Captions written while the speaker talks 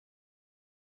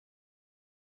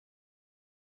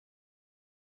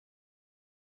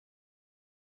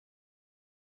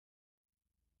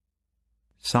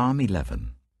Psalm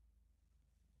 11.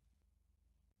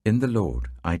 In the Lord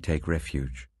I take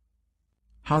refuge.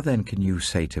 How then can you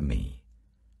say to me,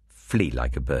 flee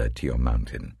like a bird to your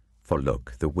mountain? For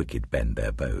look, the wicked bend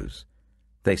their bows.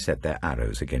 They set their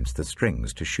arrows against the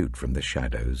strings to shoot from the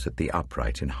shadows at the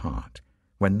upright in heart.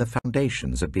 When the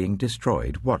foundations are being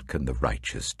destroyed, what can the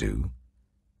righteous do?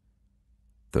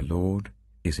 The Lord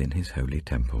is in his holy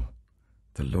temple.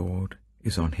 The Lord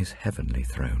is on his heavenly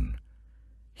throne.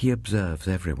 He observes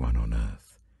everyone on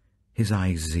earth. His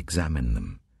eyes examine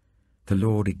them. The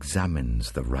Lord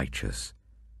examines the righteous.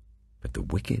 But the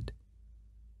wicked,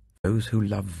 those who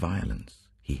love violence,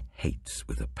 he hates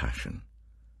with a passion.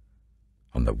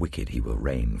 On the wicked he will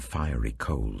rain fiery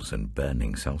coals and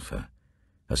burning sulphur.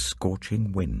 A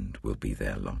scorching wind will be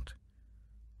their lot.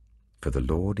 For the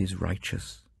Lord is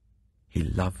righteous. He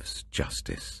loves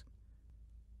justice.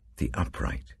 The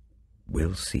upright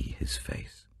will see his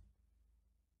face.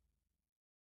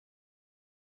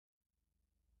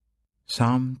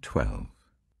 Psalm 12.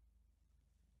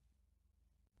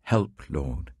 Help,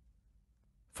 Lord,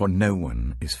 for no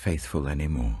one is faithful any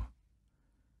more.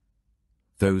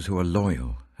 Those who are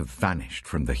loyal have vanished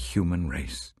from the human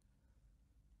race.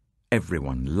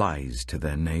 Everyone lies to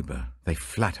their neighbor. They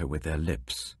flatter with their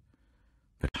lips,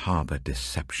 but harbor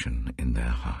deception in their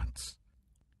hearts.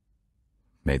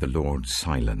 May the Lord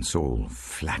silence all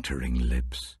flattering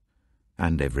lips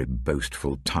and every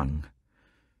boastful tongue.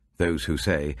 Those who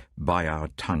say, by our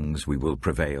tongues we will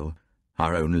prevail,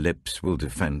 our own lips will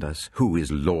defend us, who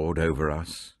is Lord over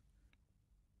us?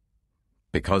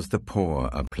 Because the poor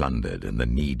are plundered and the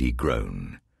needy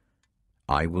groan,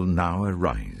 I will now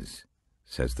arise,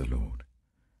 says the Lord.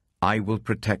 I will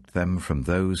protect them from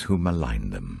those who malign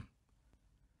them.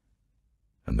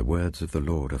 And the words of the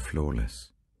Lord are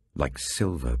flawless, like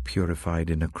silver purified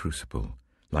in a crucible,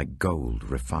 like gold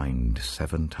refined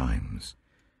 7 times.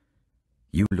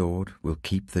 You, Lord, will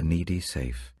keep the needy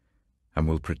safe, and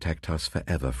will protect us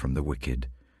forever from the wicked,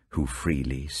 who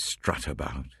freely strut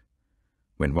about,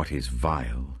 when what is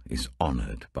vile is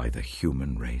honored by the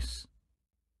human race.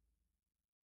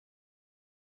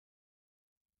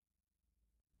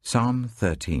 Psalm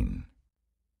 13.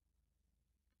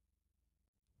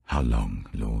 How long,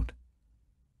 Lord,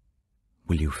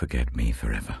 will you forget me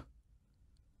forever?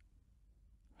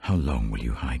 How long will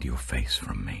you hide your face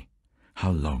from me?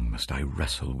 How long must I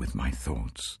wrestle with my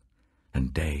thoughts,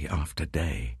 and day after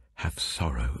day have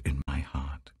sorrow in my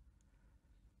heart?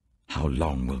 How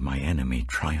long will my enemy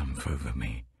triumph over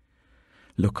me?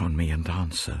 Look on me and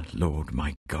answer, Lord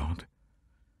my God.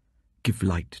 Give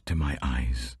light to my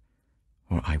eyes,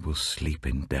 or I will sleep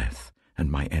in death,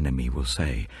 and my enemy will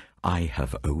say, I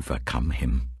have overcome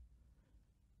him,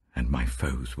 and my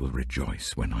foes will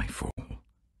rejoice when I fall.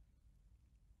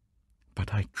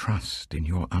 But I trust in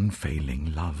your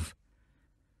unfailing love.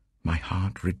 My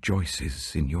heart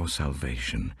rejoices in your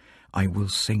salvation. I will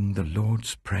sing the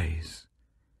Lord's praise,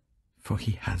 for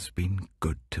he has been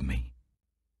good to me.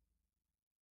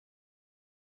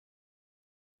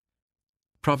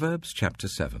 Proverbs chapter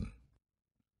 7.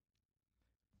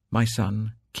 My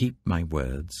son, keep my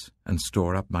words and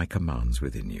store up my commands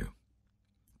within you.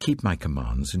 Keep my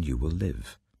commands and you will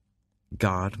live.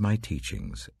 Guard my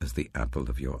teachings as the apple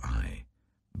of your eye.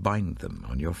 Bind them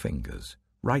on your fingers.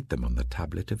 Write them on the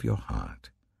tablet of your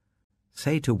heart.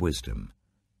 Say to wisdom,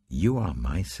 you are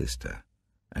my sister,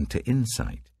 and to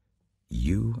insight,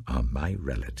 you are my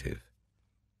relative.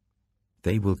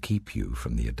 They will keep you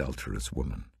from the adulterous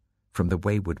woman, from the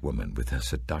wayward woman with her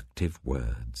seductive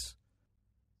words.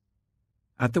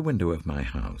 At the window of my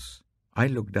house, I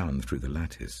looked down through the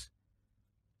lattice.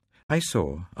 I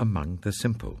saw among the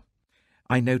simple.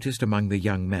 I noticed among the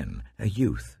young men a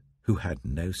youth who had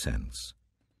no sense.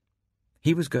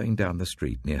 He was going down the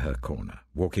street near her corner,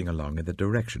 walking along in the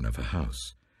direction of her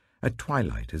house, at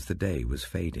twilight as the day was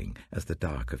fading, as the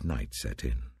dark of night set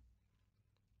in.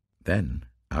 Then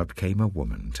out came a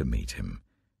woman to meet him,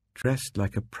 dressed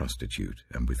like a prostitute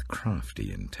and with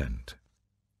crafty intent.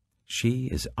 She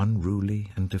is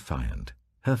unruly and defiant.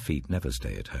 Her feet never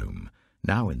stay at home.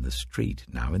 Now in the street,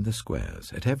 now in the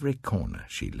squares, at every corner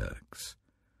she lurks.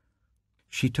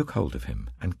 She took hold of him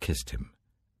and kissed him,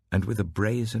 and with a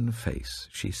brazen face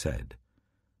she said,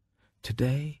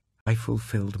 Today I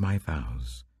fulfilled my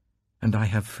vows, and I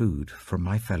have food from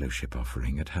my fellowship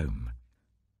offering at home.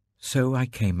 So I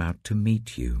came out to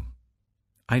meet you.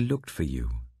 I looked for you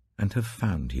and have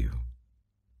found you.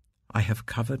 I have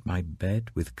covered my bed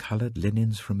with colored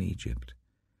linens from Egypt.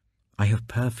 I have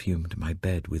perfumed my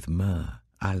bed with myrrh,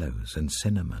 aloes, and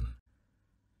cinnamon.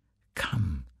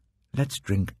 Come, let's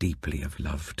drink deeply of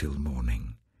love till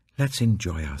morning. Let's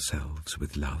enjoy ourselves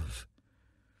with love.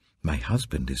 My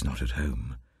husband is not at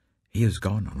home. He has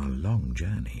gone on a long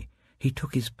journey. He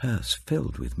took his purse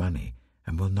filled with money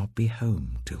and will not be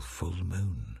home till full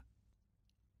moon."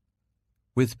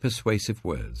 With persuasive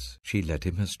words she led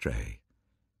him astray.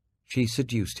 She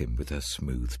seduced him with her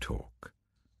smooth talk.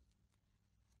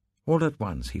 All at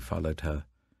once he followed her,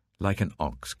 like an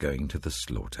ox going to the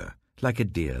slaughter, like a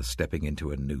deer stepping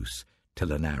into a noose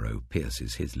till an arrow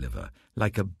pierces his liver,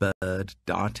 like a bird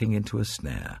darting into a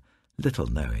snare, little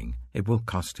knowing it will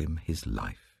cost him his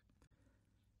life.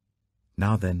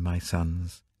 Now then, my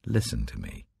sons, listen to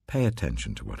me. Pay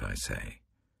attention to what I say.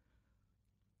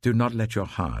 Do not let your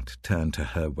heart turn to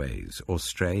her ways or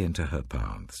stray into her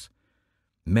paths.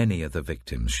 Many are the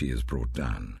victims she has brought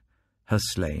down. Her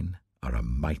slain are a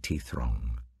mighty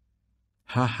throng.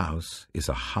 Her house is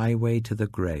a highway to the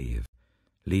grave,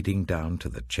 leading down to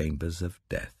the chambers of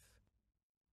death.